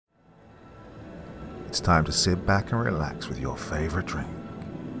it's time to sit back and relax with your favorite drink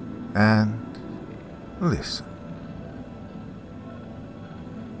and listen.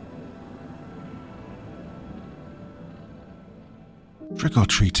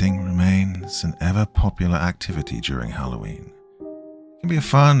 Trick-or-treating remains an ever-popular activity during Halloween. It can be a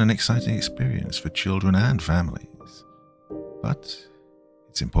fun and exciting experience for children and families. But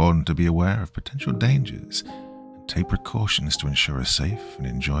it's important to be aware of potential dangers and take precautions to ensure a safe and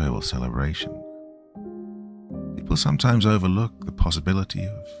enjoyable celebration. People sometimes overlook the possibility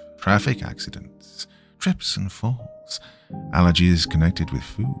of traffic accidents, trips and falls, allergies connected with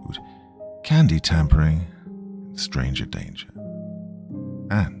food, candy tampering, and stranger danger.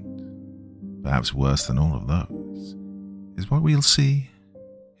 And, perhaps worse than all of those, is what we'll see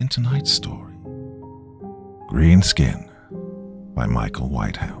in tonight's story. Green Skin by Michael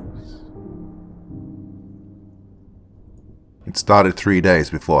Whitehouse. It started 3 days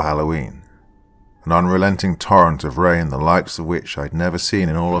before Halloween, an unrelenting torrent of rain the likes of which I'd never seen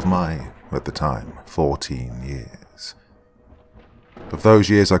in all of my, at the time, 14 years. Of those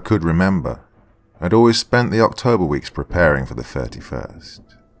years I could remember, I'd always spent the October weeks preparing for the 31st.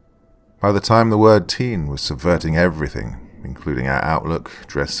 By the time the word teen was subverting everything, including our outlook,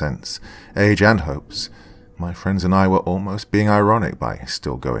 dress sense, age and hopes, my friends and I were almost being ironic by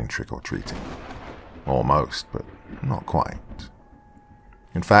still going trick-or-treating. Almost, but not quite.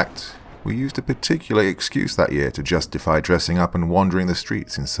 In fact, we used a particular excuse that year to justify dressing up and wandering the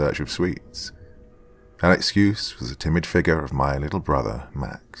streets in search of sweets. That excuse was the timid figure of my little brother,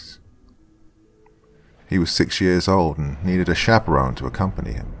 Max. He was 6 years old and needed a chaperone to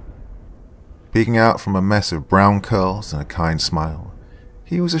accompany him. Peeking out from a mess of brown curls and a kind smile,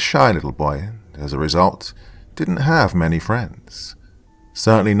 he was a shy little boy and, as a result, didn't have many friends.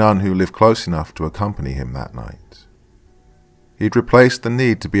 Certainly none who lived close enough to accompany him that night. He'd replaced the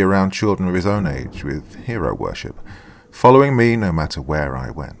need to be around children of his own age with hero worship, following me no matter where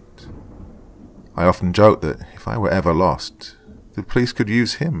I went. I often joked that if I were ever lost, the police could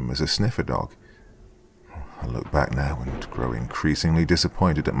use him as a sniffer dog. I look back now and grow increasingly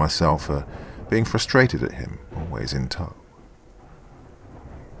disappointed at myself for being frustrated at him, always in tow.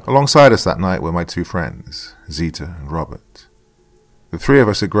 Alongside us that night were my two friends, Zita and Robert. The three of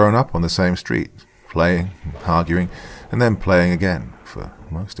us had grown up on the same street, playing, arguing, and then playing again for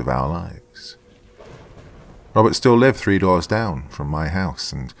most of our lives. Robert still lived 3 doors down from my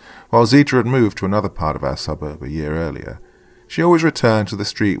house, and while Zita had moved to another part of our suburb a year earlier, she always returned to the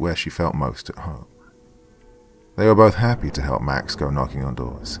street where she felt most at home. They were both happy to help Max go knocking on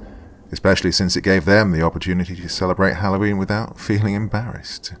doors, especially since it gave them the opportunity to celebrate Halloween without feeling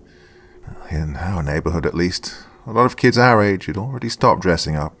embarrassed. In our neighborhood, at least, a lot of kids our age had already stopped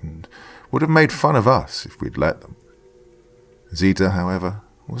dressing up and would have made fun of us if we'd let them. Zita, however,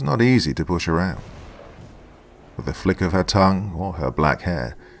 was not easy to push around. With a flick of her tongue or her black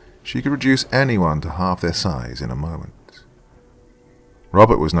hair, she could reduce anyone to half their size in a moment.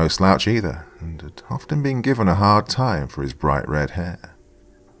 Robert was no slouch either, and had often been given a hard time for his bright red hair.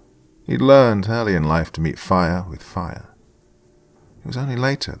 He'd learned early in life to meet fire with fire. It was only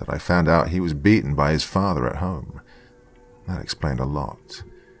later that I found out he was beaten by his father at home. That explained a lot,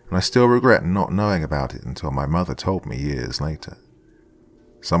 and I still regret not knowing about it until my mother told me years later.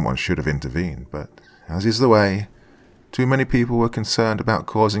 Someone should have intervened, but, as is the way, too many people were concerned about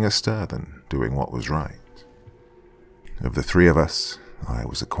causing a stir than doing what was right. Of the three of us, I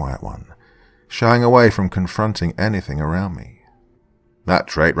was the quiet one, shying away from confronting anything around me. That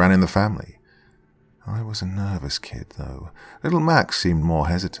trait ran in the family. I was a nervous kid, though. Little Max seemed more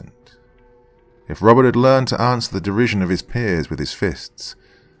hesitant. If Robert had learned to answer the derision of his peers with his fists,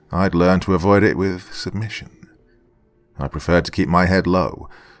 I'd learned to avoid it with submission. I preferred to keep my head low,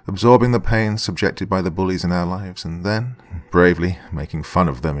 absorbing the pain subjected by the bullies in our lives, and then, bravely, making fun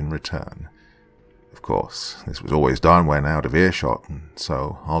of them in return. Of course, this was always done when out of earshot, and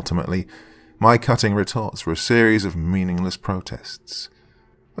so, ultimately, my cutting retorts were a series of meaningless protests.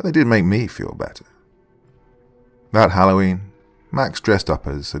 But they did make me feel better. That Halloween, Max dressed up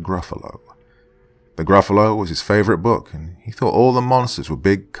as a Gruffalo. The Gruffalo was his favorite book, and he thought all the monsters were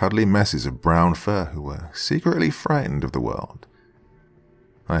big, cuddly messes of brown fur who were secretly frightened of the world.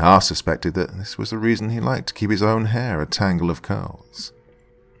 I half suspected that this was the reason he liked to keep his own hair a tangle of curls.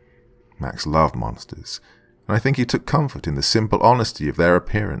 Max loved monsters, and I think he took comfort in the simple honesty of their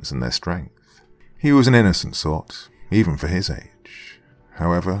appearance and their strength. He was an innocent sort, even for his age.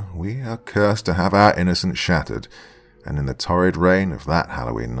 However, we are cursed to have our innocence shattered, and in the torrid rain of that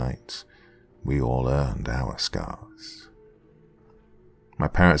Halloween night, we all earned our scars. My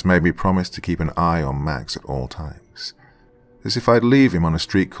parents made me promise to keep an eye on Max at all times. as if I'd leave him on a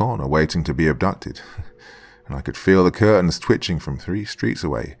street corner waiting to be abducted, and I could feel the curtains twitching from 3 streets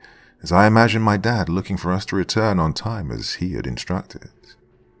away as I imagined my dad looking for us to return on time as he had instructed.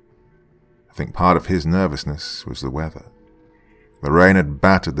 I think part of his nervousness was the weather. The rain had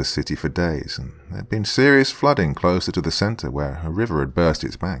battered the city for days, and there had been serious flooding closer to the center where a river had burst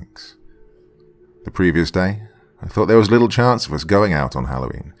its banks. The previous day, I thought there was little chance of us going out on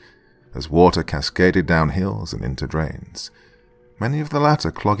Halloween, as water cascaded down hills and into drains, many of the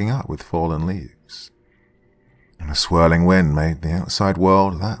latter clogging up with fallen leaves. And a swirling wind made the outside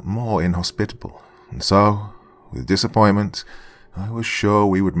world that more inhospitable, and so, with disappointment, I was sure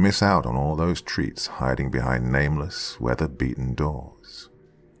we would miss out on all those treats hiding behind nameless, weather-beaten doors.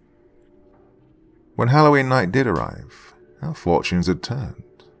 When Halloween night did arrive, our fortunes had turned.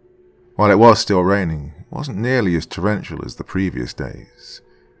 While it was still raining, it wasn't nearly as torrential as the previous days.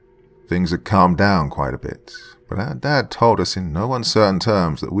 Things had calmed down quite a bit, but our dad told us in no uncertain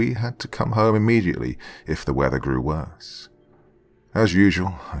terms that we had to come home immediately if the weather grew worse. As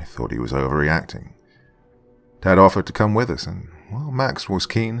usual, I thought he was overreacting. Dad offered to come with us, and while Max was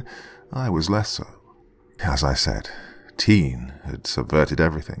keen, I was less so. As I said, teen had subverted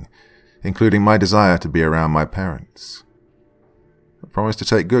everything, including my desire to be around my parents. I promised to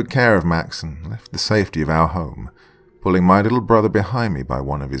take good care of Max and left the safety of our home, pulling my little brother behind me by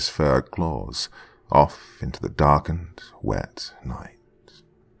one of his fur claws, off into the darkened, wet night.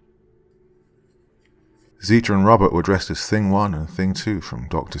 Zita and Robert were dressed as Thing 1 and Thing 2 from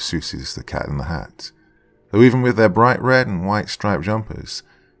Dr. Seuss's The Cat in the Hat, though even with their bright red and white striped jumpers,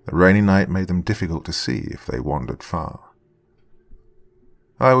 the rainy night made them difficult to see if they wandered far.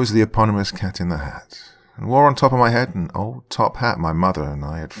 I was the eponymous Cat in the Hat, and wore on top of my head an old top hat my mother and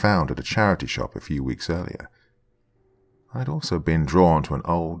I had found at a charity shop a few weeks earlier. I'd also been drawn to an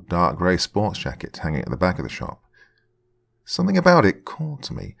old dark grey sports jacket hanging at the back of the shop. Something about it called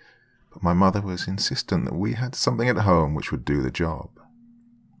to me, but my mother was insistent that we had something at home which would do the job.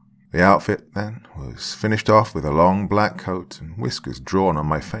 The outfit, then, was finished off with a long black coat and whiskers drawn on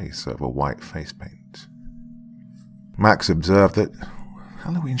my face over white face paint. Max observed that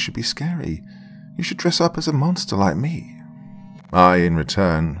Halloween should be scary. You should dress up as a monster like me. I, in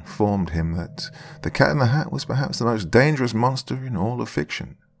return, informed him that the Cat in the Hat was perhaps the most dangerous monster in all of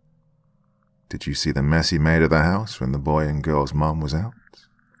fiction. Did you see the mess he made of the house when the boy and girl's mum was out?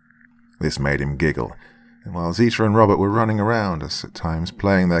 This made him giggle, and while Zita and Robert were running around us at times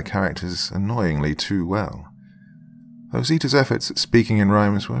playing their characters annoyingly too well. Though Zita's efforts at speaking in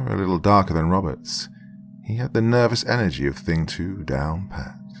rhymes were a little darker than Robert's, he had the nervous energy of Thing 2 down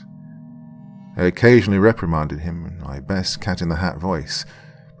pat. I occasionally reprimanded him in my best Cat-in-the-Hat voice,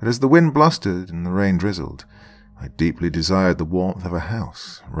 but as the wind blustered and the rain drizzled, I deeply desired the warmth of a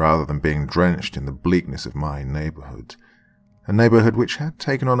house rather than being drenched in the bleakness of my neighborhood, a neighborhood which had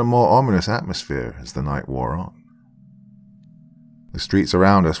taken on a more ominous atmosphere as the night wore on. The streets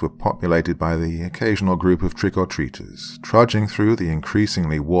around us were populated by the occasional group of trick-or-treaters, trudging through the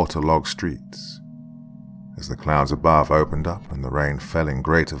increasingly waterlogged streets. As the clouds above opened up and the rain fell in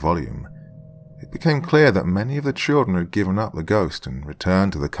greater volume, it became clear that many of the children had given up the ghost and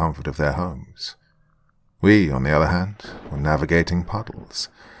returned to the comfort of their homes. We, on the other hand, were navigating puddles.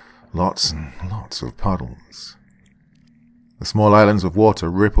 Lots and lots of puddles. The small islands of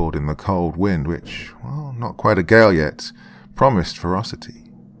water rippled in the cold wind which, well, not quite a gale yet, promised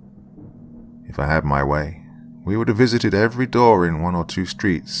ferocity. If I had my way, we would have visited every door in 1 or 2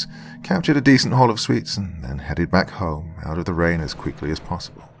 streets, captured a decent haul of sweets, and then headed back home out of the rain as quickly as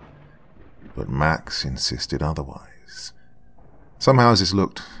possible. But Max insisted otherwise. Some houses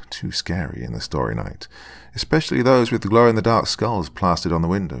looked too scary in the story night, especially those with glow-in-the-dark skulls plastered on the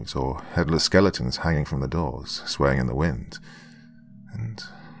windows or headless skeletons hanging from the doors, swaying in the wind. And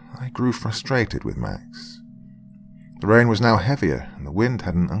I grew frustrated with Max. The rain was now heavier, and the wind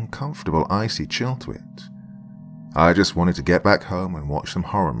had an uncomfortable icy chill to it. I just wanted to get back home and watch some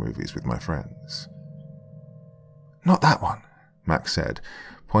horror movies with my friends. "Not that one," Max said,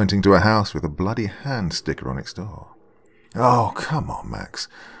 pointing to a house with a bloody hand sticker on its door. "Oh, come on, Max.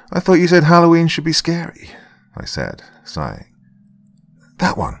 I thought you said Halloween should be scary," I said, sighing.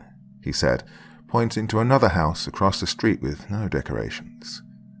 "That one," he said, pointing to another house across the street with no decorations.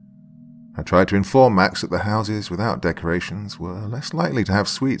 I tried to inform Max that the houses without decorations were less likely to have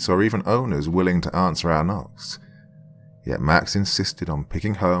suites or even owners willing to answer our knocks. Yet Max insisted on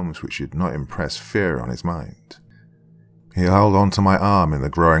picking homes which did not impress fear on his mind. He held onto my arm in the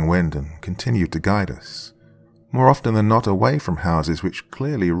growing wind and continued to guide us, more often than not away from houses which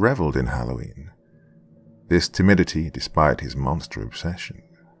clearly revelled in Halloween. This timidity despite his monster obsession.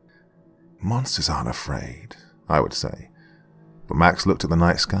 "Monsters aren't afraid," I would say, but Max looked at the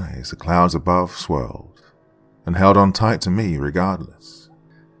night sky as the clouds above swirled, and held on tight to me regardless.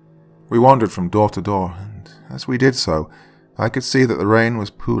 We wandered from door to door, and as we did so, I could see that the rain was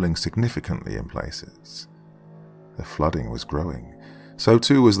pooling significantly in places. The flooding was growing. So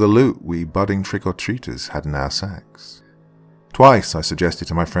too was the loot we budding trick-or-treaters had in our sacks. Twice I suggested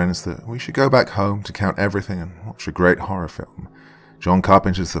to my friends that we should go back home to count everything and watch a great horror film. John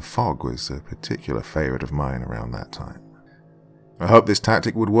Carpenter's The Fog was a particular favourite of mine around that time. I hoped this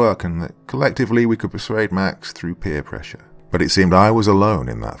tactic would work and that collectively we could persuade Max through peer pressure. But it seemed I was alone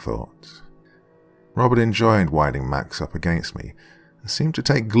in that thought. Robert enjoyed winding Max up against me and seemed to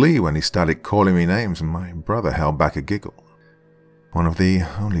take glee when he started calling me names and my brother held back a giggle. One of the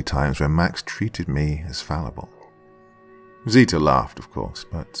only times when Max treated me as fallible. Zita laughed, of course,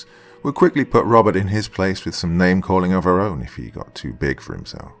 but would quickly put Robert in his place with some name-calling of her own if he got too big for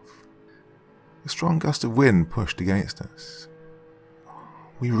himself. A strong gust of wind pushed against us.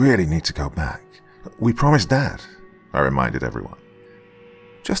 "We really need to go back. We promised Dad," I reminded everyone.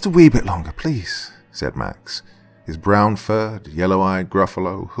 "Just a wee bit longer, please," said Max, his brown-furred, yellow-eyed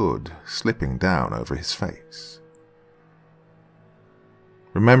Gruffalo hood slipping down over his face.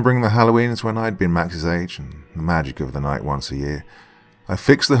 Remembering the Halloweens when I'd been Max's age and the magic of the night once a year, I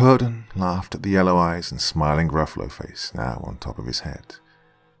fixed the hood and laughed at the yellow eyes and smiling Gruffalo face now on top of his head.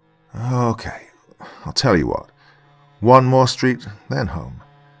 "Okay, I'll tell you what. One more street, then home.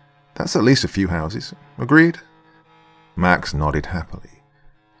 That's at least a few houses. Agreed?" Max nodded happily,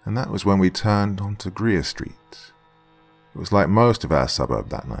 and that was when we turned onto Greer Street. It was like most of our suburb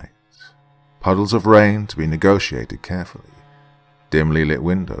that night. Puddles of rain to be negotiated carefully. Dimly lit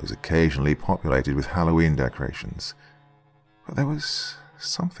windows occasionally populated with Halloween decorations. But there was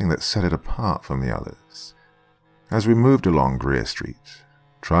something that set it apart from the others. As we moved along Greer Street,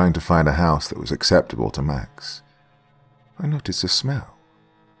 trying to find a house that was acceptable to Max, I noticed a smell.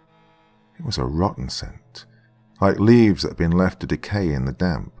 It was a rotten scent, like leaves that had been left to decay in the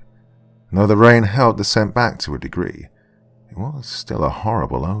damp. And though the rain held the scent back to a degree, it was still a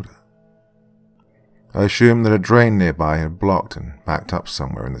horrible odor. I assumed that a drain nearby had blocked and backed up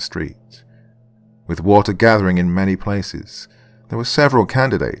somewhere in the street. With water gathering in many places, there were several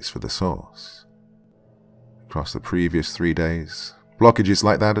candidates for the source. Across the previous 3 days, blockages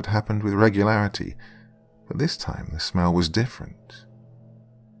like that had happened with regularity, but this time the smell was different.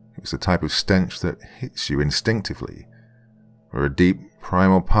 It was the type of stench that hits you instinctively, where a deep,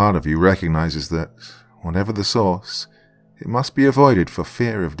 primal part of you recognizes that, whatever the source, it must be avoided for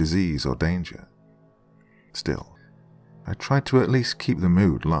fear of disease or danger. Still, I tried to at least keep the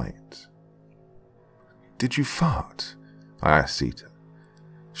mood light. "Did you fart?" I asked Zita.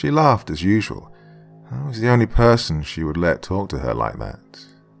 She laughed as usual. I was the only person she would let talk to her like that.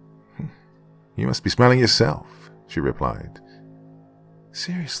 "You must be smelling yourself," she replied.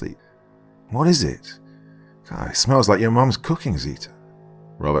 "Seriously, what is it? God, it smells like your mum's cooking, Zita."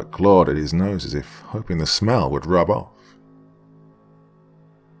 Robert clawed at his nose as if hoping the smell would rub off.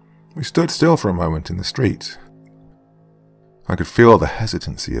 We stood still for a moment in the street. I could feel the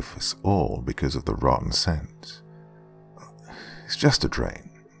hesitancy of us all because of the rotten scent. "It's just a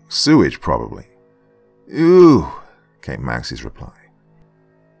drain. Sewage, probably." "Ew," came Max's reply.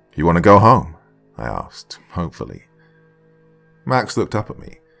 "You want to go home?" I asked, hopefully. Max looked up at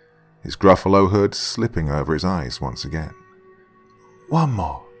me, his Gruffalo hood slipping over his eyes once again. "One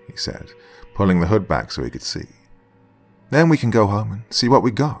more," he said, pulling the hood back so he could see. "Then we can go home and see what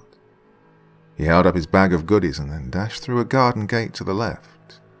we got." He held up his bag of goodies and then dashed through a garden gate to the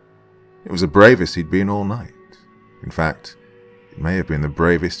left. It was the bravest he'd been all night. In fact, it may have been the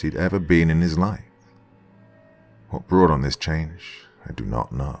bravest he'd ever been in his life. What brought on this change, I do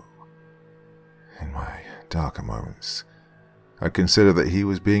not know. In my darker moments, I considered that he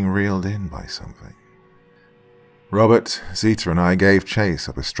was being reeled in by something. Robert, Zita, and I gave chase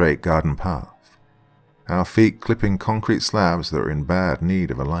up a straight garden path, our feet clipping concrete slabs that were in bad need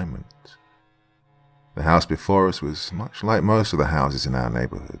of alignment. The house before us was much like most of the houses in our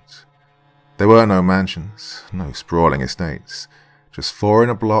neighborhood. There were no mansions, no sprawling estates, just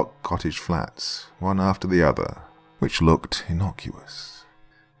 4-in-a-block cottage flats, one after the other, which looked innocuous.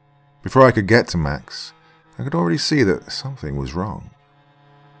 Before I could get to Max, I could already see that something was wrong.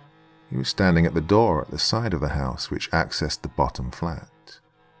 He was standing at the door at the side of the house which accessed the bottom flat.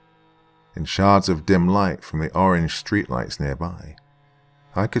 In shards of dim light from the orange streetlights nearby,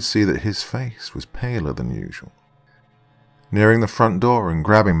 I could see that his face was paler than usual. Nearing the front door and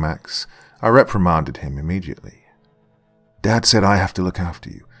grabbing Max, I reprimanded him immediately. "Dad said I have to look after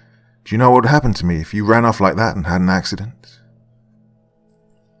you. Do you know what would happen to me if you ran off like that and had an accident?"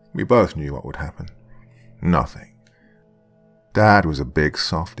 We both knew what would happen. Nothing. Dad was a big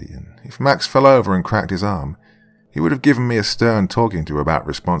softy, and if Max fell over and cracked his arm, he would have given me a stern talking to about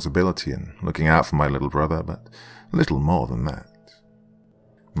responsibility and looking out for my little brother, but little more than that.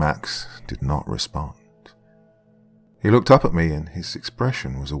 Max did not respond. He looked up at me, and his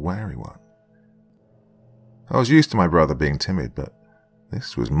expression was a wary one. I was used to my brother being timid, but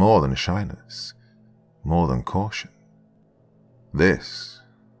this was more than shyness, more than caution. This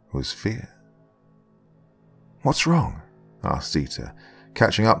was fear. "What's wrong?" asked Zita,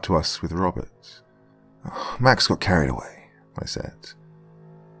 catching up to us with Robert. "Oh, Max got carried away," I said.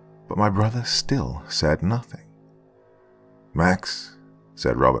 But my brother still said nothing. "Max,"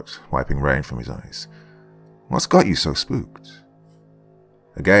 said Robert, wiping rain from his eyes, "what's got you so spooked?"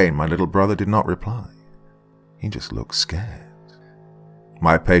 Again, my little brother did not reply. He just looked scared.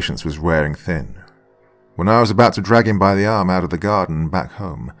 My patience was wearing thin. When I was about to drag him by the arm out of the garden and back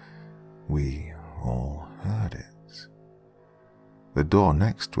home, we all heard it. The door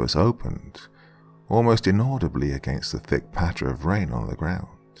next to us opened, almost inaudibly against the thick patter of rain on the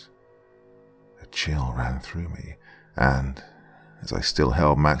ground. A chill ran through me, and, as I still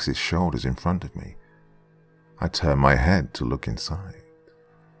held Max's shoulders in front of me, I turned my head to look inside.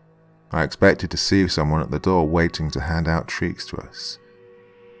 I expected to see someone at the door waiting to hand out treats to us,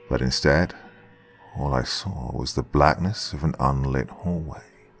 but instead, all I saw was the blackness of an unlit hallway.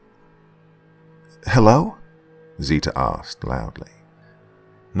 "Hello?" Zita asked loudly.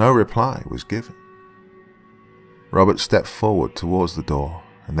 No reply was given. Robert stepped forward towards the door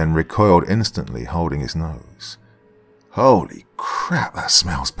and then recoiled instantly, holding his nose. "Holy crap, that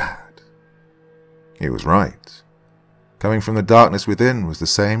smells bad." He was right. Coming from the darkness within was the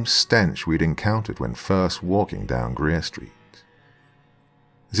same stench we'd encountered when first walking down Greer Street.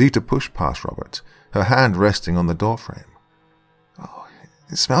 Zita pushed past Robert, her hand resting on the doorframe. "Oh,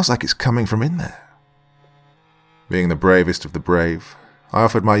 it smells like it's coming from in there." Being the bravest of the brave, I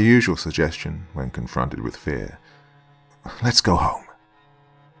offered my usual suggestion when confronted with fear. "Let's go home."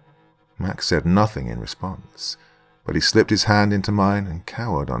 Max said nothing in response, but he slipped his hand into mine and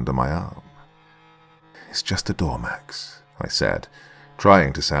cowered under my arm. "It's just a door, Max," I said,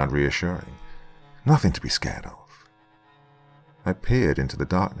 trying to sound reassuring. "Nothing to be scared of." I peered into the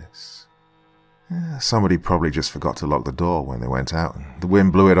darkness. Somebody probably just forgot to lock the door when they went out, and the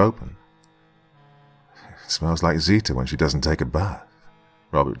wind blew it open. "It smells like Zita when she doesn't take a bath,"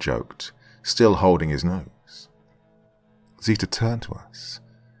 Robert joked, still holding his nose. Zita turned to us.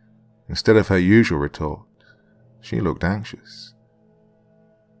 Instead of her usual retort, she looked anxious.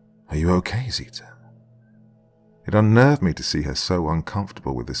 "Are you okay, Zita?" It unnerved me to see her so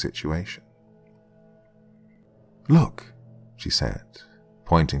uncomfortable with the situation. "Look," she said,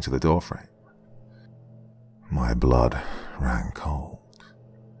 pointing to the doorframe. My blood ran cold.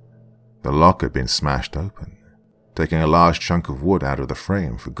 The lock had been smashed open, taking a large chunk of wood out of the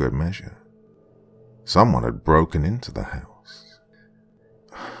frame for good measure. Someone had broken into the house.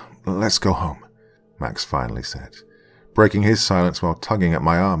 "Let's go home," Max finally said, breaking his silence while tugging at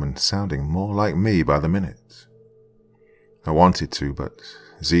my arm and sounding more like me by the minute. I wanted to, but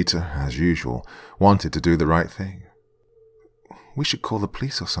Zita, as usual, wanted to do the right thing. "We should call the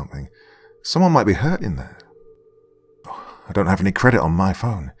police or something. Someone might be hurt in there." "I don't have any credit on my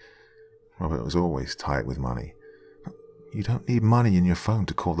phone." Robert was always tight with money. "You don't need money in your phone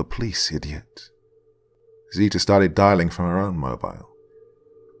to call the police, idiot." Zita started dialing from her own mobile.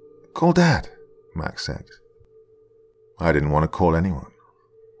 "Call Dad," Max said. I didn't want to call anyone.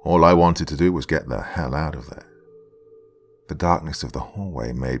 All I wanted to do was get the hell out of there. The darkness of the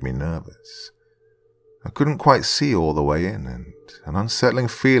hallway made me nervous. I couldn't quite see all the way in, and an unsettling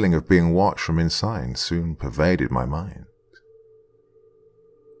feeling of being watched from inside soon pervaded my mind.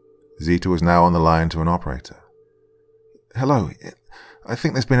 Zita was now on the line to an operator. "Hello, I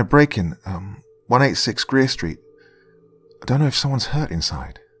think there's been a break-in, 186 Greer Street. I don't know if someone's hurt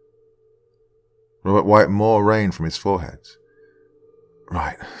inside." Robert wiped more rain from his forehead.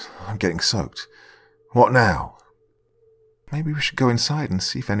 "Right, I'm getting soaked. What now?" "Maybe we should go inside and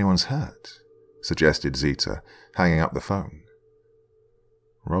see if anyone's hurt," suggested Zita, hanging up the phone.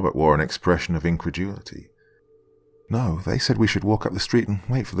 Robert wore an expression of incredulity. "No, they said we should walk up the street and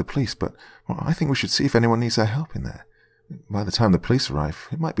wait for the police, but I think we should see if anyone needs our help in there. By the time the police arrive,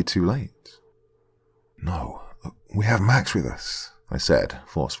 it might be too late." "No, we have Max with us," I said,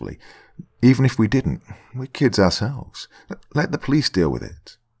 forcefully. "Even if we didn't, we're kids ourselves. Let the police deal with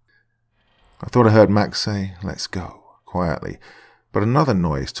it." I thought I heard Max say, "Let's go," quietly, but another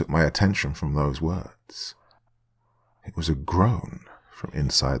noise took my attention from those words. It was a groan from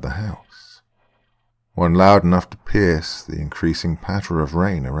inside the house, one loud enough to pierce the increasing patter of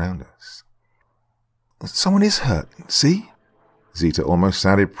rain around us. "Someone is hurt, see?" Zita almost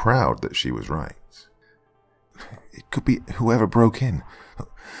sounded proud that she was right. It could be whoever broke in.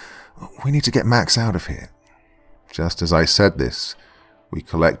 We need to get Max out of here. Just as I said this, we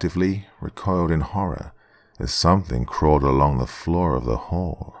collectively recoiled in horror as something crawled along the floor of the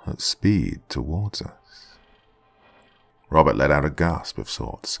hall at speed towards us. Robert let out a gasp of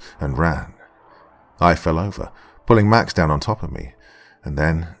sorts and ran. I fell over, pulling Max down on top of me, and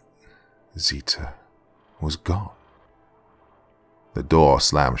then Zita was gone. The door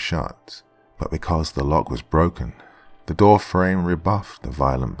slammed shut, but because the lock was broken, the door frame rebuffed the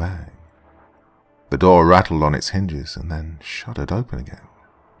violent bang. The door rattled on its hinges and then shuddered open again.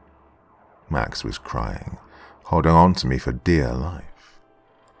 Max was crying, holding on to me for dear life.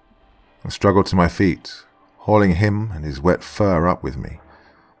 I struggled to my feet, hauling him and his wet fur up with me.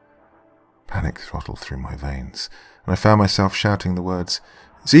 Panic throttled through my veins, and I found myself shouting the words,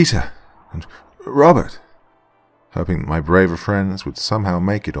 "Zita!" and "Robert!" hoping that my braver friends would somehow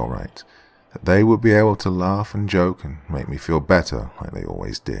make it all right, that they would be able to laugh and joke and make me feel better like they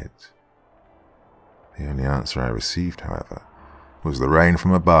always did. The only answer I received, however, was the rain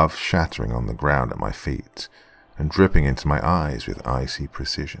from above shattering on the ground at my feet and dripping into my eyes with icy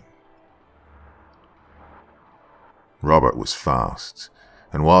precision. Robert was fast,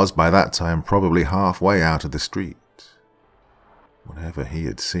 and was by that time probably halfway out of the street. Whatever he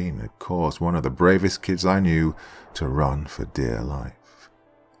had seen had caused one of the bravest kids I knew to run for dear life.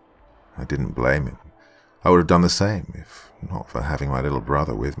 I didn't blame him. I would have done the same, if not for having my little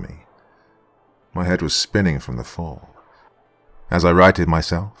brother with me. My head was spinning from the fall. As I righted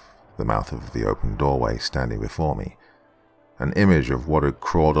myself, the mouth of the open doorway standing before me, an image of what had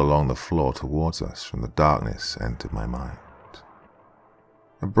crawled along the floor towards us from the darkness entered my mind.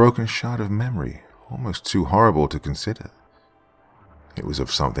 A broken shard of memory, almost too horrible to consider. It was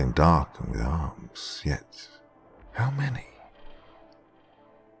of something dark and with arms, yet how many?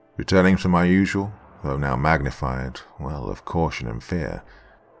 Returning to my usual, though now magnified, well of caution and fear,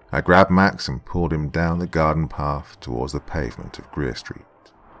 I grabbed Max and pulled him down the garden path towards the pavement of Greer Street.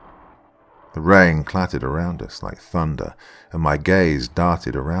 The rain clattered around us like thunder, and my gaze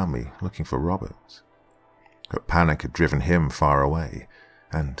darted around me, looking for Robert. But panic had driven him far away,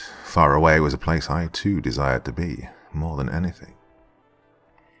 and far away was a place I too desired to be, more than anything.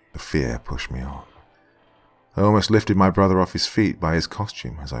 The fear pushed me on. I almost lifted my brother off his feet by his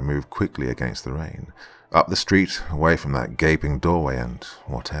costume as I moved quickly against the rain, up the street, away from that gaping doorway and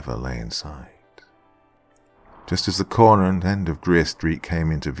whatever lay inside. Just as the corner and end of Greer Street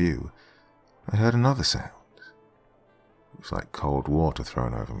came into view, I heard another sound. It was like cold water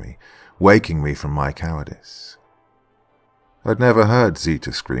thrown over me, waking me from my cowardice. I'd never heard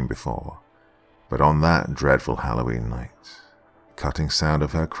Zita scream before, but on that dreadful Halloween night, the cutting sound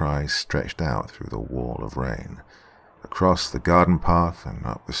of her cries stretched out through the wall of rain, across the garden path and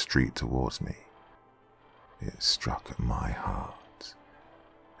up the street towards me. It struck at my heart,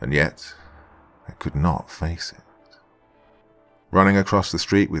 and yet I could not face it. Running across the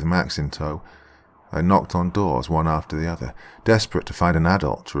street with Max in tow, I knocked on doors one after the other, desperate to find an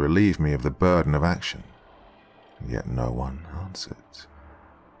adult to relieve me of the burden of action. And yet no one answered.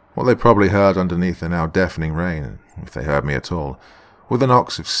 What they probably heard underneath the now deafening rain, if they heard me at all, were the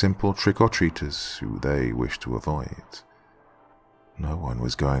knocks of simple trick-or-treaters who they wished to avoid. No one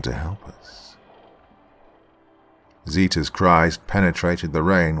was going to help us. Zita's cries penetrated the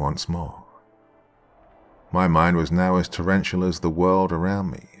rain once more. My mind was now as torrential as the world around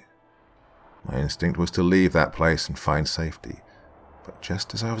me. My instinct was to leave that place and find safety, but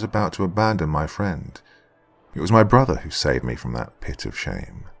just as I was about to abandon my friend, it was my brother who saved me from that pit of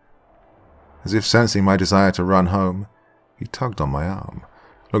shame. As if sensing my desire to run home, he tugged on my arm,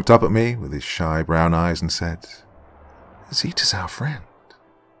 looked up at me with his shy brown eyes and said, "Zita's our friend."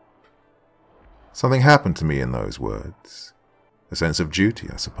 Something happened to me in those words. A sense of duty,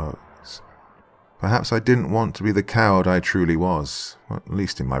 I suppose. Perhaps I didn't want to be the coward I truly was, at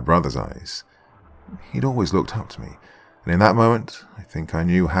least in my brother's eyes. He'd always looked up to me, and in that moment I think I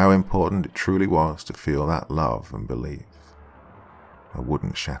knew how important it truly was to feel that love and belief. I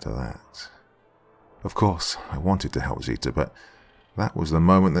wouldn't shatter that. Of course, I wanted to help Zita, but that was the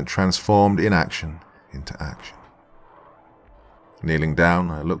moment that transformed inaction into action. Kneeling down,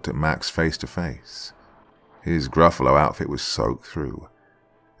 I looked at Max face to face. His Gruffalo outfit was soaked through,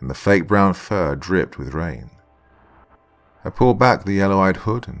 and the fake brown fur dripped with rain. I pulled back the yellow-eyed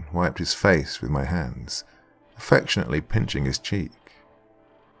hood and wiped his face with my hands, affectionately pinching his cheek.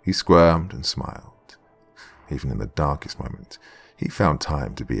 He squirmed and smiled. Even in the darkest moment, he found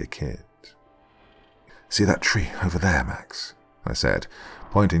time to be a kid. "See that tree over there, Max?" I said,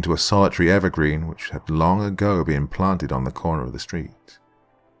 pointing to a solitary evergreen which had long ago been planted on the corner of the street.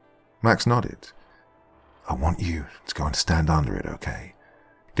 Max nodded. I want you to go and stand under it, okay?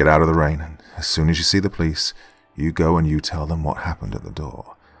 Get out of the rain, and as soon as you see the police, you go and you tell them what happened at the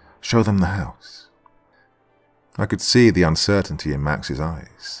door. Show them the house. I could see the uncertainty in Max's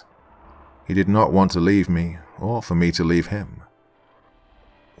eyes. He did not want to leave me, or for me to leave him.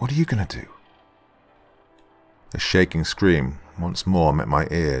 What are you going to do? A shaking scream once more met my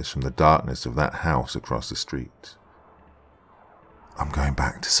ears from the darkness of that house across the street. I'm going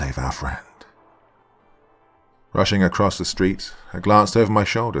back to save our friend. Rushing across the street, I glanced over my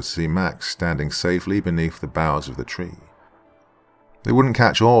shoulder to see Max standing safely beneath the boughs of the tree. They wouldn't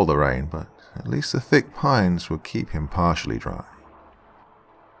catch all the rain, but at least the thick pines would keep him partially dry.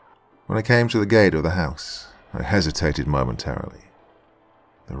 When I came to the gate of the house, I hesitated momentarily.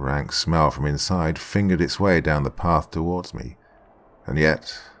 The rank smell from inside fingered its way down the path towards me, and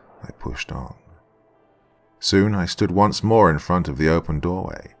yet I pushed on. Soon I stood once more in front of the open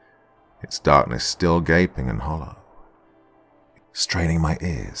doorway, its darkness still gaping and hollow. Straining my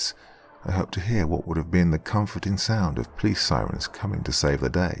ears, I hoped to hear what would have been the comforting sound of police sirens coming to save the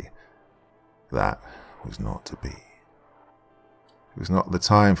day. That was not to be. It was not the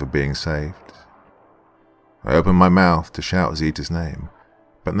time for being saved. I opened my mouth to shout Zita's name,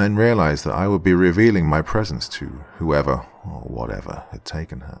 but then realized that I would be revealing my presence to whoever or whatever had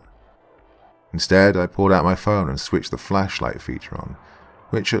taken her. Instead, I pulled out my phone and switched the flashlight feature on,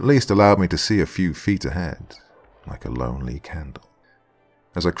 which at least allowed me to see a few feet ahead, like a lonely candle.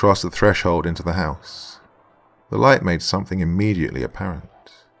 As I crossed the threshold into the house, the light made something immediately apparent.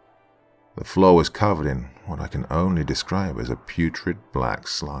 The floor was covered in what I can only describe as a putrid black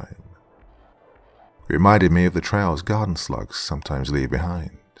slime. It reminded me of the trails garden slugs sometimes leave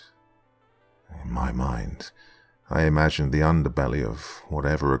behind. In my mind, I imagined the underbelly of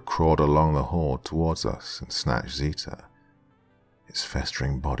whatever had crawled along the hall towards us and snatched Zita, its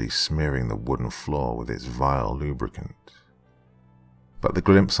festering body smearing the wooden floor with its vile lubricant. But the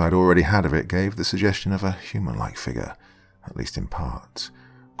glimpse I'd already had of it gave the suggestion of a human-like figure, at least in part,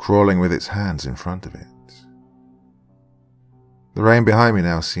 crawling with its hands in front of it. The rain behind me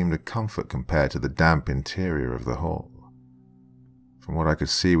now seemed a comfort compared to the damp interior of the hall. From what I could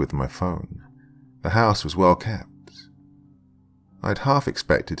see with my phone, the house was well kept. I'd half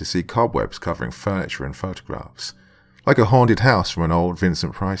expected to see cobwebs covering furniture and photographs, like a haunted house from an old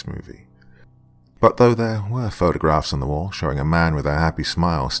Vincent Price movie. But though there were photographs on the wall showing a man with a happy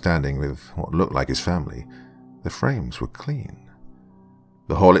smile standing with what looked like his family, the frames were clean.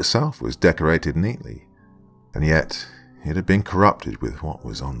 The hall itself was decorated neatly, and yet it had been corrupted with what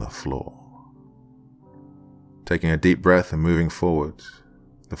was on the floor. Taking a deep breath and moving forward,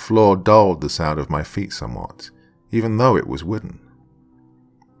 the floor dulled the sound of my feet somewhat, even though it was wooden.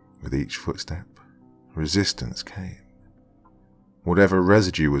 With each footstep, resistance came. Whatever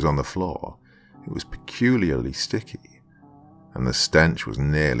residue was on the floor, it was peculiarly sticky, and the stench was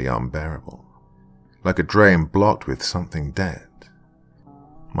nearly unbearable, like a drain blocked with something dead.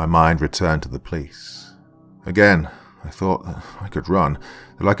 My mind returned to the police. Again, I thought that I could run,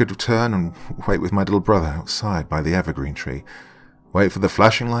 that I could return and wait with my little brother outside by the evergreen tree, wait for the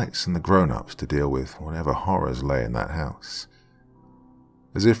flashing lights and the grown-ups to deal with whatever horrors lay in that house.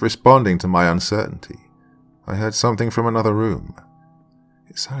 As if responding to my uncertainty, I heard something from another room.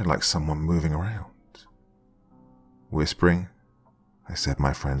 It sounded like someone moving around. Whispering, I said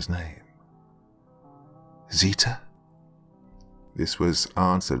my friend's name. Zita? This was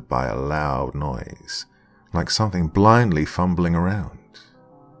answered by a loud noise, like something blindly fumbling around.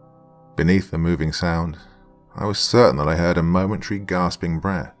 Beneath the moving sound, I was certain that I heard a momentary gasping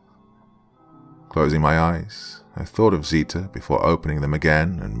breath. Closing my eyes, I thought of Zita before opening them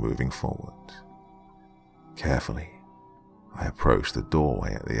again and moving forward. Carefully, I approached the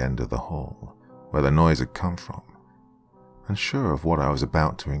doorway at the end of the hall, where the noise had come from, unsure of what I was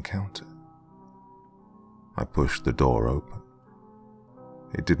about to encounter. I pushed the door open.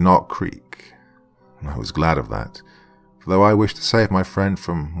 It did not creak, and I was glad of that, for though I wished to save my friend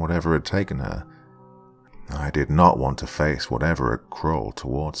from whatever had taken her, I did not want to face whatever had crawled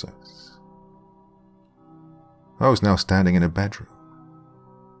towards us. I was now standing in a bedroom.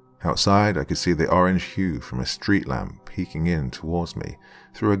 Outside, I could see the orange hue from a street lamp peeking in towards me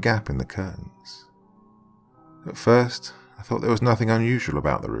through a gap in the curtains. At first, I thought there was nothing unusual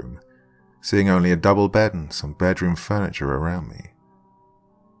about the room, seeing only a double bed and some bedroom furniture around me.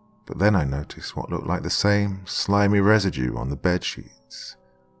 But then I noticed what looked like the same slimy residue on the bed sheets.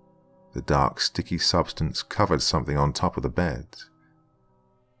 The dark, sticky substance covered something on top of the bed.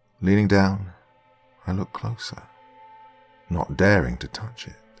 Leaning down, I looked closer. not daring to touch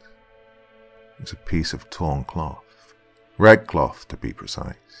it. It was a piece of torn cloth, red cloth to be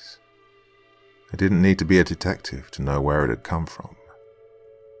precise. I didn't need to be a detective to know where it had come from.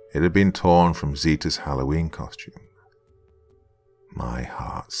 It had been torn from Zita's Halloween costume. My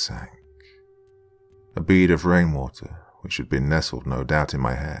heart sank. A bead of rainwater, which had been nestled no doubt in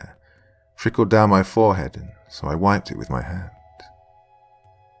my hair, trickled down my forehead, and so I wiped it with my hand.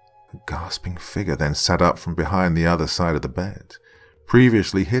 A gasping figure then sat up from behind the other side of the bed,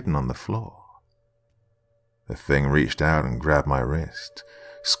 previously hidden on the floor. The thing reached out and grabbed my wrist,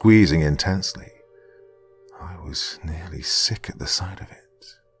 squeezing intensely. I was nearly sick at the sight of it.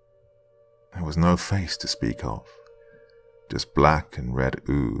 There was no face to speak of, just black and red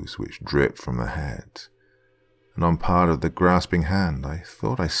ooze which dripped from the head, and on part of the grasping hand I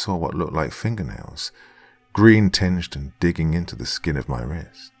thought I saw what looked like fingernails, green-tinged and digging into the skin of my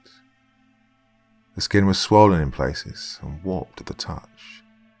wrist. The skin was swollen in places and warped at the touch.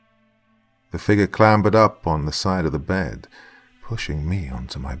 The figure clambered up on the side of the bed, pushing me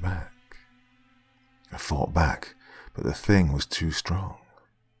onto my back. I fought back, but the thing was too strong.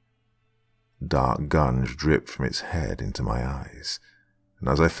 Dark gunge dripped from its head into my eyes, and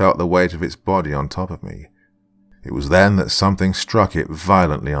as I felt the weight of its body on top of me, it was then that something struck it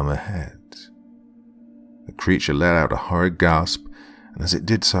violently on the head. The creature let out a horrid gasp, and as it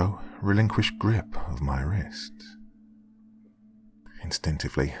did so, relinquished grip of my wrist.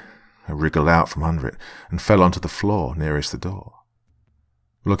 Instinctively, I wriggled out from under it and fell onto the floor nearest the door.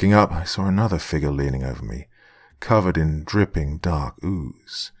 Looking up, I saw another figure leaning over me, covered in dripping dark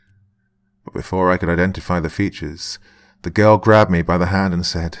ooze. But before I could identify the features, the girl grabbed me by the hand and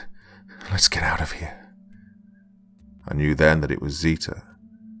said, "Let's get out of here." I knew then that it was Zita,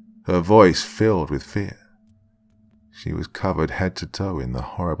 her voice filled with fear. She was covered head to toe in the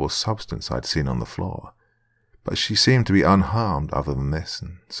horrible substance I'd seen on the floor, but she seemed to be unharmed other than this,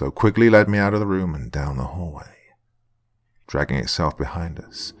 and so quickly led me out of the room and down the hallway. Dragging itself behind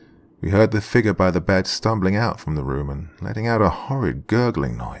us, we heard the figure by the bed stumbling out from the room and letting out a horrid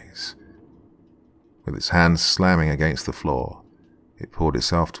gurgling noise. With its hands slamming against the floor, it pulled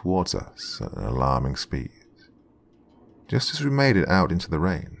itself towards us at an alarming speed. Just as we made it out into the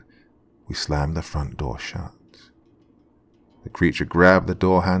rain, we slammed the front door shut. The creature grabbed the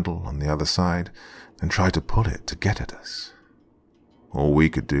door handle on the other side and tried to pull it to get at us. All we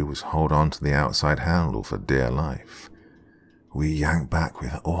could do was hold on to the outside handle for dear life. We yanked back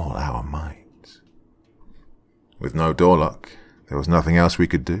with all our might. With no door lock, there was nothing else we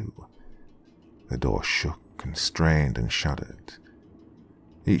could do. The door shook and strained and shuddered.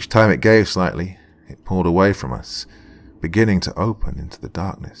 Each time it gave slightly, it pulled away from us, beginning to open into the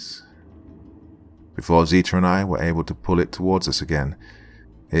darkness. Before Zita and I were able to pull it towards us again,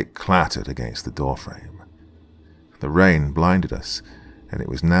 it clattered against the doorframe. The rain blinded us, and it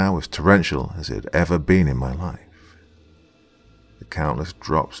was now as torrential as it had ever been in my life. The countless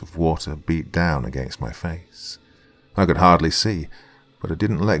drops of water beat down against my face. I could hardly see, but I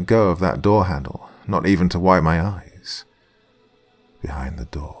didn't let go of that door handle, not even to wipe my eyes. Behind the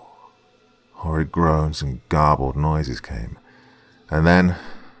door, horrid groans and garbled noises came, and then,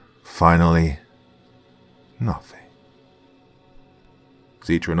 finally, nothing.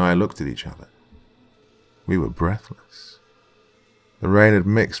 Zita and I looked at each other. We were breathless. The rain had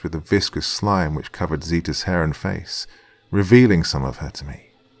mixed with the viscous slime which covered Zita's hair and face, revealing some of her to me.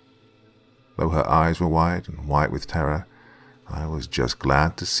 Though her eyes were wide and white with terror, I was just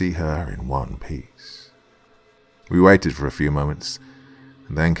glad to see her in one piece. We waited for a few moments,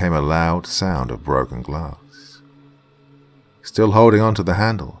 and then came a loud sound of broken glass. Still holding on to the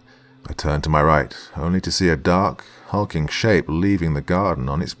handle, I turned to my right, only to see a dark, hulking shape leaving the garden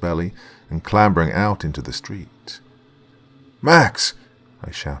on its belly and clambering out into the street. "Max!"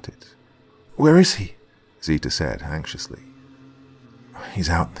 I shouted. "Where is he?" Zita said anxiously. "He's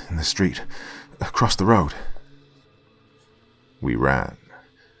out in the street, across the road." We ran.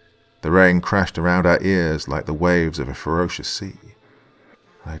 The rain crashed around our ears like the waves of a ferocious sea.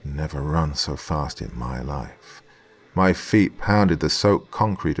 I'd never run so fast in my life. My feet pounded the soaked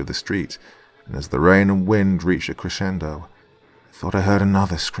concrete of the street, and as the rain and wind reached a crescendo, I thought I heard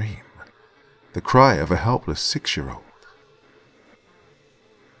another scream, the cry of a helpless 6-year-old.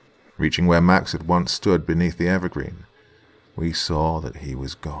 Reaching where Max had once stood beneath the evergreen, we saw that he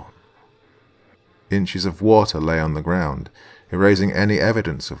was gone. Inches of water lay on the ground, erasing any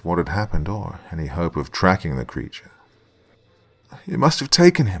evidence of what had happened or any hope of tracking the creature. "It must have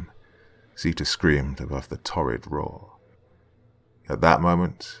taken him," Zita screamed above the torrid roar. At that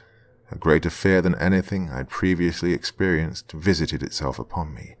moment, a greater fear than anything I'd previously experienced visited itself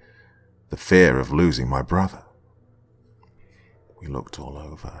upon me, the fear of losing my brother. We looked all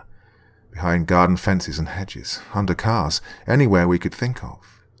over, behind garden fences and hedges, under cars, anywhere we could think of.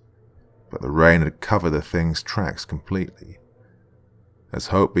 But the rain had covered the thing's tracks completely. As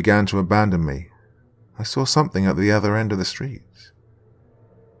hope began to abandon me, I saw something at the other end of the street.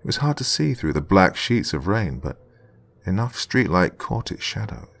 It was hard to see through the black sheets of rain, but enough streetlight caught its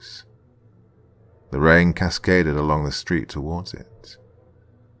shadows. The rain cascaded along the street towards it.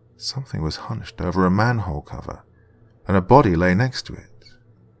 Something was hunched over a manhole cover, and a body lay next to it.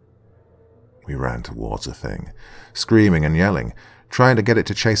 We ran towards the thing, screaming and yelling, trying to get it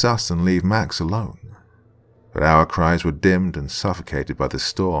to chase us and leave Max alone. But our cries were dimmed and suffocated by the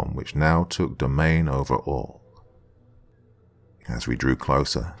storm which now took domain over all. As we drew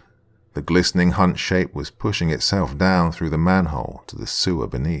closer, the glistening hunched shape was pushing itself down through the manhole to the sewer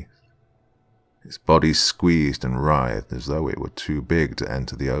beneath. Its body squeezed and writhed as though it were too big to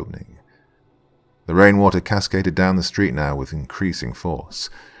enter the opening. The rainwater cascaded down the street now with increasing force,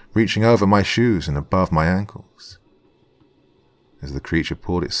 reaching over my shoes and above my ankles. As the creature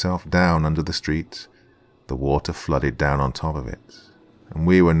poured itself down under the street, the water flooded down on top of it, and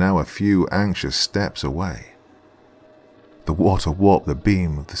we were now a few anxious steps away. The water warped the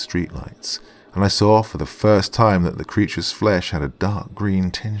beam of the streetlights, and I saw for the first time that the creature's flesh had a dark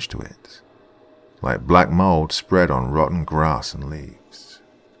green tinge to it, like black mold spread on rotten grass and leaves.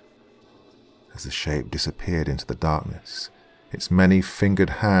 As the shape disappeared into the darkness, its many-fingered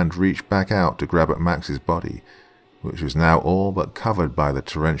hand reached back out to grab at Max's body, which was now all but covered by the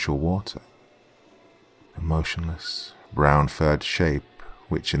torrential water. A motionless, brown-furred shape,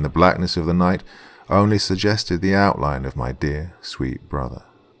 which in the blackness of the night only suggested the outline of my dear, sweet brother.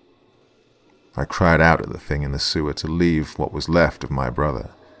 I cried out at the thing in the sewer to leave what was left of my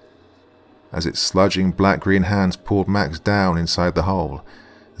brother. As its sludging black-green hands pulled Max down inside the hole,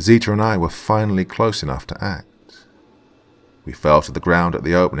 Zita and I were finally close enough to act. We fell to the ground at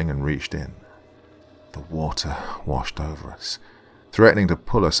the opening and reached in. The water washed over us, threatening to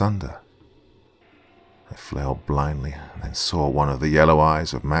pull us under. I flailed blindly and then saw one of the yellow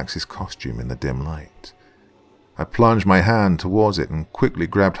eyes of Max's costume in the dim light. I plunged my hand towards it and quickly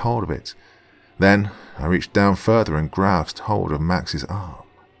grabbed hold of it. Then I reached down further and grasped hold of Max's arm.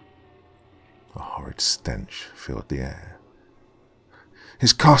 A horrid stench filled the air.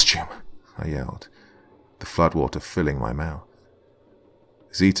 "His costume!" I yelled, the floodwater filling my mouth.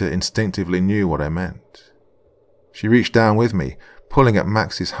 Zita instinctively knew what I meant. She reached down with me, pulling at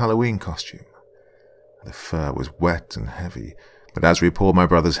Max's Halloween costume. The fur was wet and heavy, but as we pulled my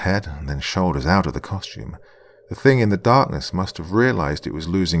brother's head and then shoulders out of the costume, the thing in the darkness must have realized it was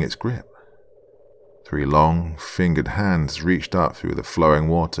losing its grip. 3 long, fingered hands reached up through the flowing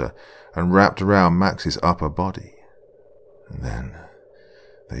water and wrapped around Max's upper body. And then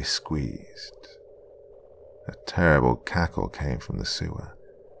they squeezed. A terrible cackle came from the sewer,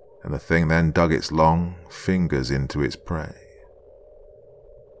 and the thing then dug its long fingers into its prey.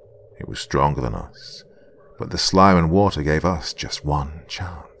 It was stronger than us, but the slime and water gave us just one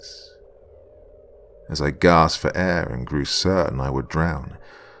chance. As I gasped for air and grew certain I would drown,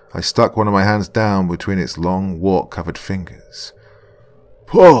 I stuck one of my hands down between its long, wart-covered fingers.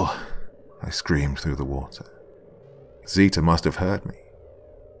 "Pull!" I screamed through the water. Zita must have heard me.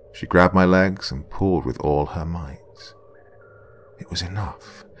 She grabbed my legs and pulled with all her might. It was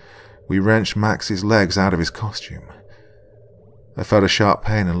enough. We wrenched Max's legs out of his costume. I felt a sharp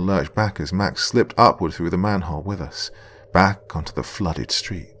pain and lurched back as Max slipped upward through the manhole with us, back onto the flooded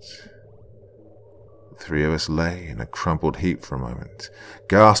street. The 3 of us lay in a crumpled heap for a moment,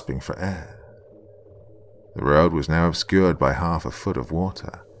 gasping for air. The road was now obscured by half a foot of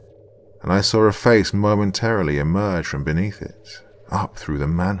water, and I saw a face momentarily emerge from beneath it, up through the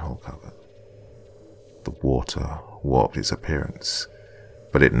manhole cover. The water warped its appearance,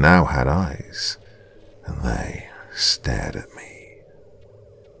 but it now had eyes, and they stared at me.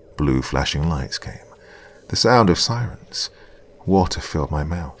 Blue flashing lights came, the sound of sirens. Water filled my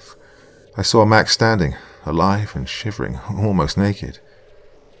mouth. I saw Max standing, alive and shivering, almost naked.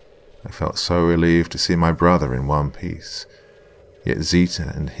 I felt so relieved to see my brother in one piece. Yet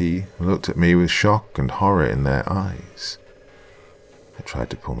Zita and he looked at me with shock and horror in their eyes. I tried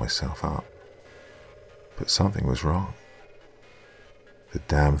to pull myself up, but something was wrong. The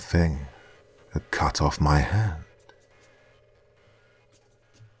damn thing had cut off my hand.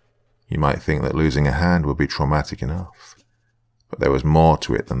 You might think that losing a hand would be traumatic enough, but there was more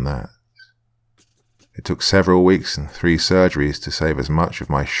to it than that. It took several weeks and 3 surgeries to save as much of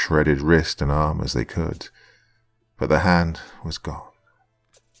my shredded wrist and arm as they could, but the hand was gone.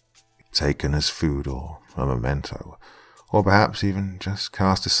 Taken as food or a memento, or perhaps even just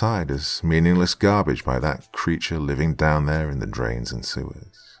cast aside as meaningless garbage by that creature living down there in the drains and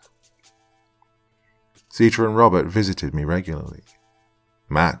sewers. Zita and Robert visited me regularly.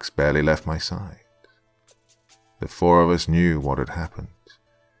 Max barely left my side. The four of us knew what had happened,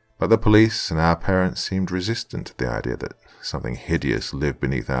 but the police and our parents seemed resistant to the idea that something hideous lived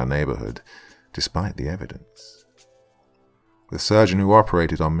beneath our neighborhood, despite the evidence. The surgeon who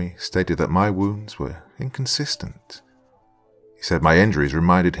operated on me stated that my wounds were inconsistent. He said my injuries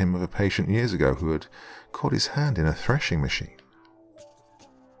reminded him of a patient years ago who had caught his hand in a threshing machine.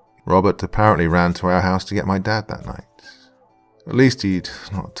 Robert apparently ran to our house to get my dad that night. At least he'd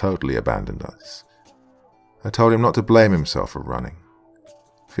not totally abandoned us. I told him not to blame himself for running.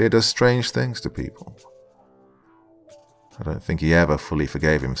 Fear does strange things to people. I don't think he ever fully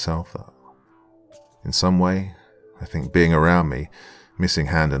forgave himself, though. In some way, I think being around me, missing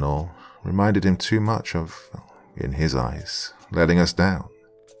hand and all, reminded him too much of, in his eyes, letting us down.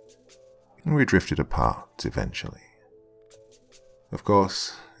 And we drifted apart eventually. Of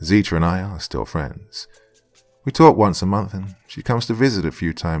course, Zita and I are still friends. We talk once a month and she comes to visit a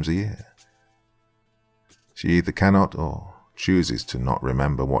few times a year. She either cannot or chooses to not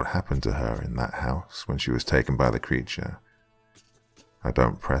remember what happened to her in that house when she was taken by the creature. I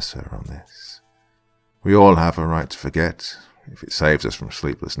don't press her on this. We all have a right to forget if it saves us from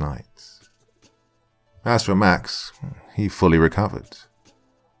sleepless nights. As for Max, he fully recovered.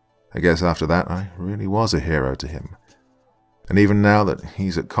 I guess after that I really was a hero to him. And even now that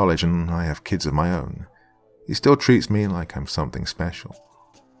he's at college and I have kids of my own, he still treats me like I'm something special.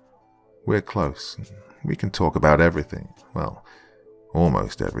 We're close, and we can talk about everything, well,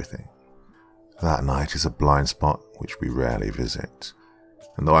 almost everything. That night is a blind spot which we rarely visit,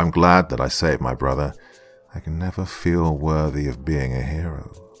 and though I'm glad that I saved my brother, I can never feel worthy of being a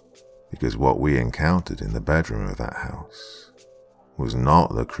hero, because what we encountered in the bedroom of that house was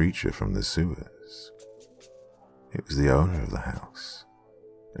not the creature from the sewers. It was the owner of the house,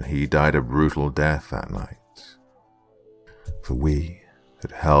 and he died a brutal death that night. For we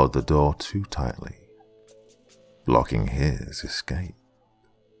had held the door too tightly, blocking his escape.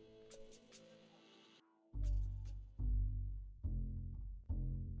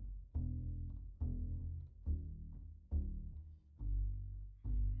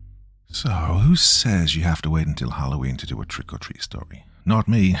 So, who says you have to wait until Halloween to do a trick-or-treat story? Not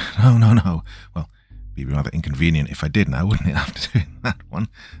me. No. Well, it'd be rather inconvenient if I did now, wouldn't it, after doing that one?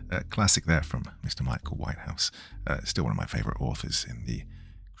 Classic there from Mr. Michael Whitehouse. Still one of my favourite authors in the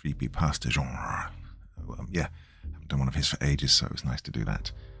creepypasta genre. Yeah, haven't done one of his for ages, so it was nice to do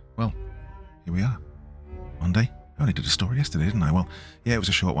that. Well, here we are. Monday. I only did a story yesterday, didn't I? Well, yeah, it was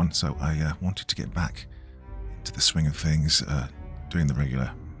a short one, so I wanted to get back into the swing of things, doing the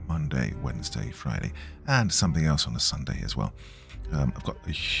regular Monday, Wednesday, Friday, and something else on a Sunday as well. I've got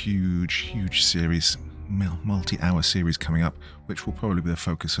a huge series, multi-hour series coming up, which will probably be the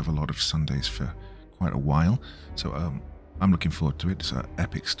focus of a lot of Sundays for quite a while. So I'm looking forward to it. It's an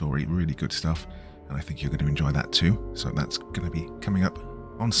epic story, really good stuff, and I think you're going to enjoy that too. So that's going to be coming up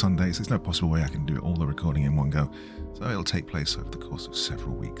on Sundays. There's no possible way I can do all the recording in one go, so it'll take place over the course of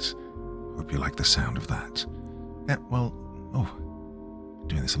several weeks. Hope you like the sound of that. Yeah, well, been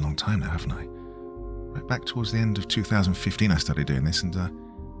doing this a long time now, haven't I? Right back towards the end of 2015 I started doing this, and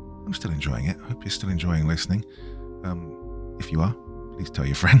I'm still enjoying it. I hope you're still enjoying listening. If you are, please tell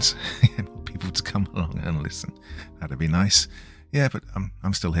your friends and people to come along and listen. That'd be nice. Yeah, but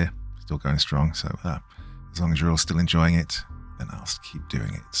I'm still here, still going strong, so as long as you're all still enjoying it, then I'll keep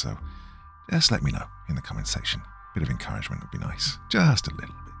doing it. So just let me know in the comment section. A bit of encouragement would be nice, just a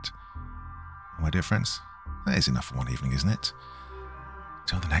little bit. My dear friends, that is enough for one evening, isn't it?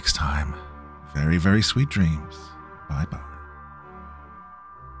 Till the next time, very, very sweet dreams. Bye-bye.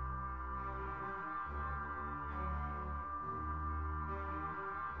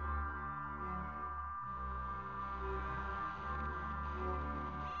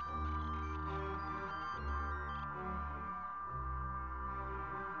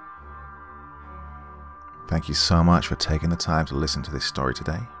 Thank you so much for taking the time to listen to this story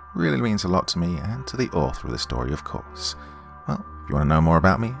today. Really means a lot to me and to the author of the story, of course. Well, if you want to know more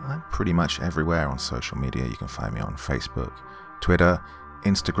about me, I'm pretty much everywhere on social media. You can find me on Facebook, Twitter,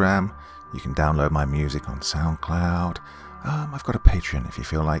 Instagram. You can download my music on SoundCloud. I've got a Patreon if you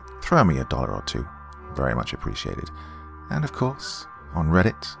feel like. Throw me $1 or $2. Very much appreciated. And of course, on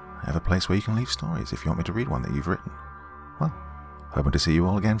Reddit, I have a place where you can leave stories if you want me to read one that you've written. Well, hoping to see you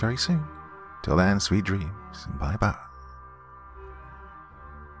all again very soon. Till then, sweet dreams, and bye-bye.